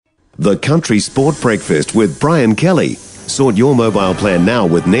The Country Sport Breakfast with Brian Kelly. Sort your mobile plan now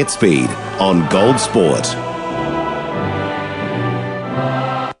with NetSpeed on Gold Sport.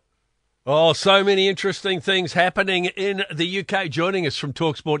 Oh, so many interesting things happening in the UK. Joining us from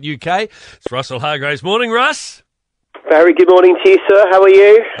TalkSport UK, it's Russell Hargreaves. Morning, Russ. Very good morning to you, sir. How are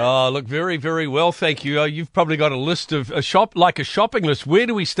you? Oh, look, very, very well, thank you. You've probably got a list of a shopping list. Where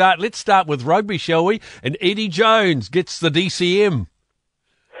do we start? Let's start with rugby, shall we? And Eddie Jones gets the DCM.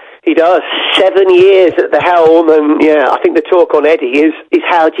 He does. 7 years at the helm, and I think the talk on Eddie is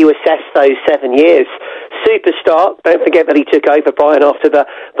how do you assess those 7 years? Superstar. Don't forget that he took over, Brian, after the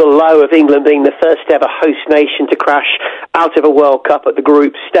low of England being the first ever host nation to crash out of a World Cup at the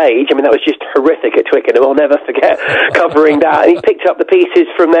group stage. I mean, that was just horrific at Twickenham. I'll never forget covering that. And he picked up the pieces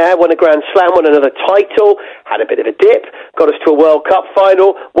from there, won a Grand Slam, won another title, had a bit of a dip, got us to a World Cup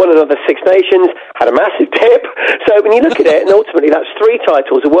final, won another Six Nations, had a massive dip. So when you look at it, and ultimately that's 3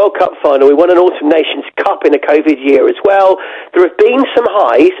 titles, a World Cup final, we won an Autumn Nations Cup in a COVID year as well. There have been some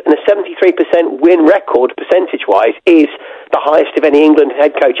highs, and a 73% win record percentage-wise is the highest of any England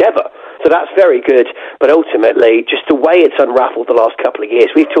head coach ever. So that's very good, but ultimately, just the way it's unraveled the last couple of years,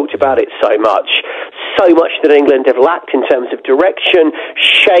 we've talked about it so much that England have lacked in terms of direction,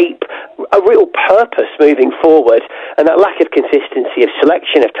 shape, a real purpose moving forward, and that lack of consistency of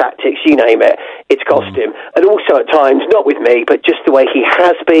selection of tactics, you name it, it's cost him. And also at times, not with me, but just the way he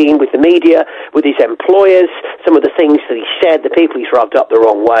has been with the media, with his employers, some of the things that he said, the people he's rubbed up the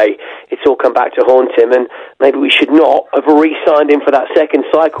wrong way, it's all come back to haunt him, and maybe we should not have re-signed him for that second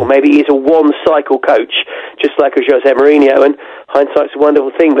cycle. Maybe he's a one-cycle coach, just like a Jose Mourinho, and hindsight's a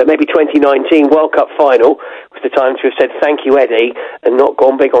wonderful thing, but maybe 2019 World Cup final was the time to have said thank you, Eddie, and not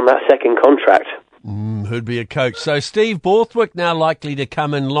gone big on that second contract. Who'd be a coach? So Steve Borthwick now likely to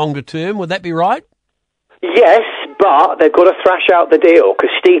come in longer term, would that be right? Yes, but they've got to thrash out the deal,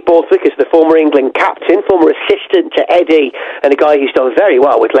 because Steve Borthwick is the former England captain, former assistant to Eddie, and a guy who's done very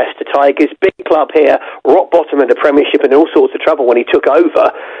well with Leicester Tigers, big club here, rock bottom in the Premiership and in all sorts of trouble when he took over,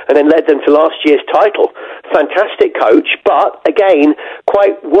 and then led them to last year's title. Fantastic coach, but again,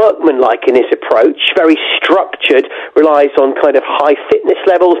 quite workmanlike in his approach, very structured, relies on kind of high fitness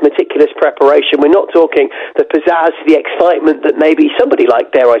levels, meticulous preparation. We're not talking the pizzazz, the excitement that maybe somebody like,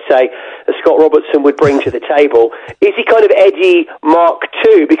 dare I say, Scott Robertson would bring to the table. Is he kind of Eddie Mark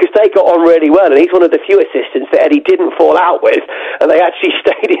II? Because they got on really well, and he's one of the few assistants that Eddie didn't fall out with, and they actually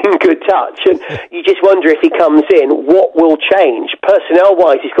stayed in good touch. And you just wonder if he comes in, what will change?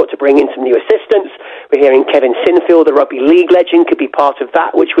 Personnel-wise, he's got to bring in some new assistants. We're hearing Kevin Sinfield, the rugby league legend, could be part of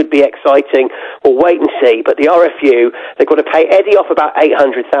that, which would be exciting. We'll wait and see. But the RFU, they've got to pay Eddie off about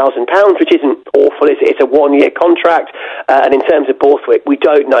 £800,000, which isn't awful, is it? It's a 1-year contract. And in terms of Borthwick, we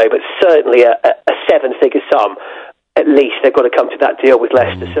don't know, but certainly a 7-figure sum. At least they've got to come to that deal with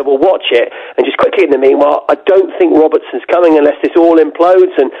Leicester. So we'll watch it. And just quickly in the meanwhile, I don't think Robertson's coming unless this all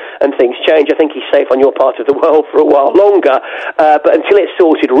implodes and things change. I think he's safe on your part of the world for a while longer. But until it's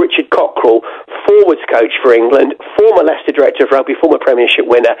sorted, Richard Cockrell, forwards coach for England, former Leicester director of rugby, former Premiership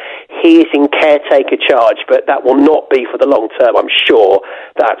winner, he is in caretaker charge, but that will not be for the long term. I'm sure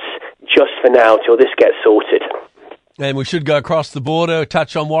that's just for now till this gets sorted. And we should go across the border,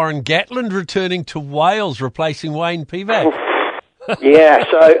 touch on Warren Gatland returning to Wales, replacing Wayne Pivac. Yeah,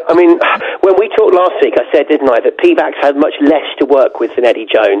 so, I mean, when we talked last week, I said, didn't I, that Pivac's had much less to work with than Eddie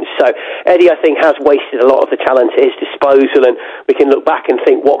Jones. So Eddie, I think, has wasted a lot of the talent at his disposal, and we can look back and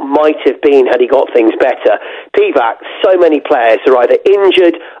think what might have been had he got things better. Pivac, so many players are either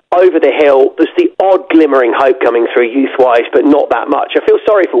injured, over the hill, there's the odd glimmering hope coming through youth-wise, but not that much. I feel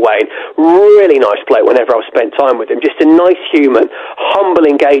sorry for Wayne. Really nice bloke whenever I've spent time with him. Just a nice human, humble,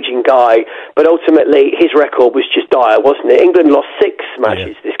 engaging guy, but ultimately his record was just dire, wasn't it? England lost 6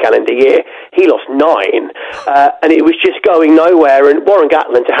 matches this calendar year. He lost 9, and it was just going nowhere, and Warren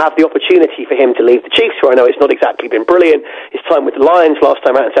Gatland, to have the opportunity for him to leave the Chiefs, where I know it's not exactly been brilliant, his time with the Lions last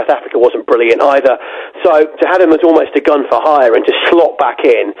time out in South Africa wasn't brilliant either, so to have him as almost a gun for hire and to slot back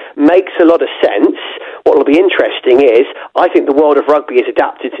in makes a lot of sense. What will be interesting is, I think the world of rugby has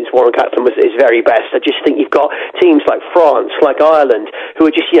adapted since Warren Gatland was at his very best. I just think you've got teams like France, like Ireland, who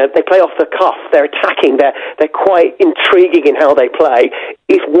are just, they play off the cuff, they're attacking, they're quite intriguing in how they play.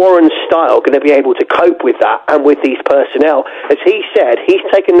 Is Warren's style going to be able to cope with that and with these personnel? As he said, he's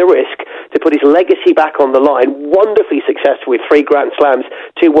taken the risk to put his legacy back on the line, wonderfully successful with 3 Grand Slams,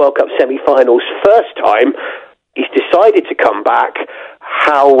 2 World Cup semi-finals, first time. He's decided to come back.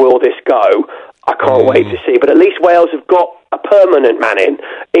 How will this go? I can't wait to see. But at least Wales have got a permanent man in.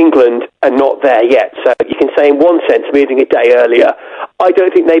 England are not there yet. So you can say in one sense, moving a day earlier, I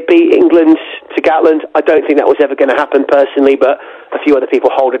don't think they beat England to Gatland. I don't think that was ever going to happen personally, but a few other people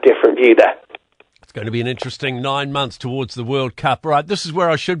hold a different view there. It's going to be an interesting 9 months towards the World Cup. Right, this is where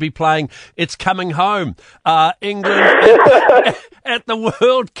I should be playing It's Coming Home. England at the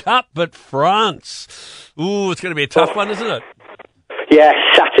World Cup, but France. Ooh, it's going to be a tough one, isn't it? Yeah,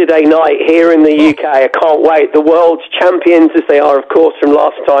 Saturday night here in the UK. I can't wait. The world's champions, as they are, of course, from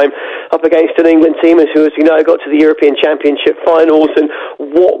last time, up against an England team who, as you know, got to the European Championship finals. And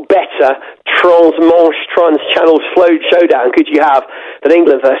what better trans-channel showdown could you have than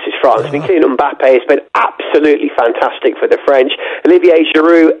England versus France? I mean, Kylian Mbappe has been absolutely fantastic for the French. Olivier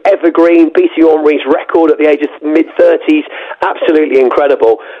Giroud, evergreen, beating Henry's record at the age of mid-30s. Absolutely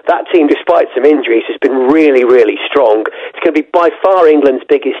incredible. That team, despite some injuries, has been really, really strong. It's going to be by far England's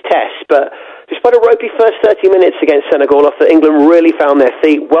biggest test, but despite a ropey first 30 minutes against Senegal, I thought England really found their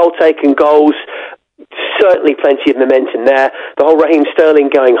feet, well-taken goals, certainly plenty of momentum there. The whole Raheem Sterling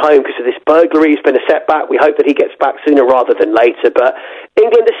going home because of this burglary has been a setback. We hope that he gets back sooner rather than later, but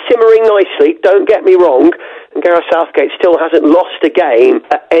England are simmering nicely, don't get me wrong, and Gareth Southgate still hasn't lost a game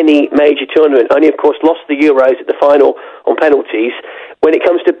at any major tournament, only of course lost the Euros at the final on penalties. When it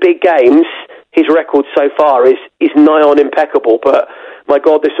comes to big games, his record so far is nigh on impeccable, but my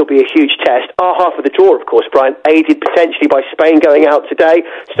God, this will be a huge test. Our half of the draw, of course, Brian, aided potentially by Spain going out today.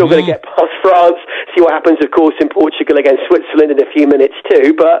 Still going to get past France. See what happens, of course, in Portugal against Switzerland in a few minutes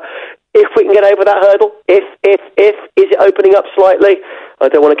too. But if we can get over that hurdle, is it opening up slightly? I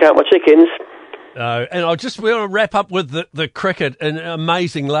don't want to count my chickens. No, and I just want to wrap up with the cricket. An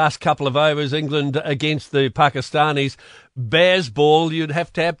amazing last couple of overs, England against the Pakistanis. Bears ball, you'd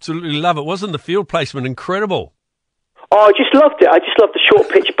have to absolutely love it. Wasn't the field placement incredible? Oh, I just loved it. I just loved the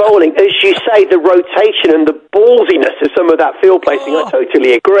short pitch bowling. As you say, the rotation and the ballsiness of some of that field placing, I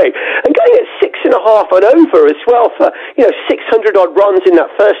totally agree. And going at 6.5 and over as well for, 600-odd runs in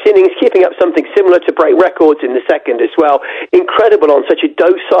that first innings, keeping up something similar to break records in the second as well. Incredible on such a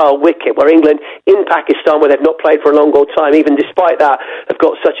docile wicket where England, in Pakistan, where they've not played for a long old time, even despite that, have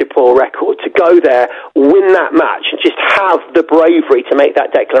got such a poor record. To go there, win that match, and just have the bravery to make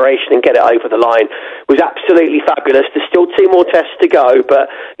that declaration and get it over the line was absolutely fabulous. There's still 2 more tests to go, but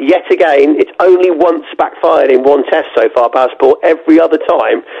yet again, it's only once backfired in one test so far, Bazball. Every other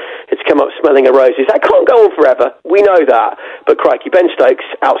time, it's come up smelling of roses. That can't go on forever. We know that. But crikey, Ben Stokes,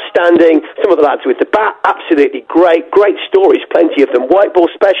 outstanding. Some of the lads with the bat, absolutely great. Great stories, plenty of them. White ball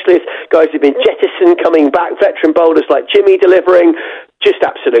specialists, guys who've been jettisoned, coming back, veteran bowlers like Jimmy delivering. Just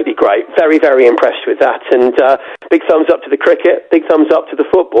absolutely great. Very, very impressed with that. And big thumbs up to the cricket, big thumbs up to the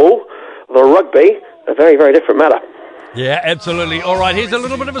football. The rugby, a very, very different matter. Yeah, absolutely. All right, here's a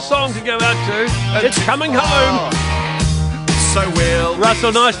little bit of a song to go out to. It's Coming Home. So we'll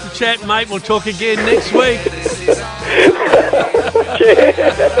Russell, nice to chat, mate. We'll talk again next week.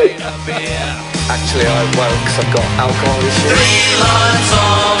 Actually, I won't because I've got alcohol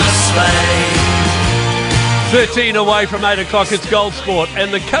issues. 13 away from 8 o'clock, it's Gold Sport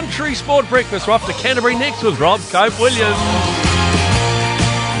and the Country Sport Breakfast. We're off to Canterbury next with Rob Cope-Williams.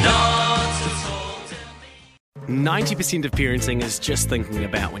 90% of parenting is just thinking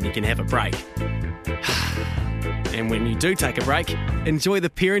about when you can have a break. And when you do take a break, enjoy the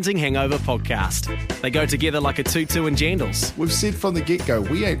Parenting Hangover podcast. They go together like a tutu and jandals. We've said from the get-go,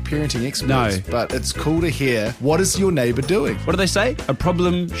 we ain't parenting experts, but it's cool to hear, what is your neighbour doing? What do they say? A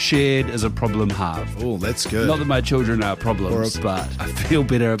problem shared is a problem halved. Oh, that's good. Not that my children are problems, but I feel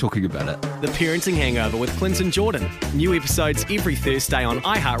better talking about it. The Parenting Hangover with Clinton Jordan. New episodes every Thursday on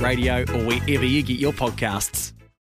iHeartRadio or wherever you get your podcasts.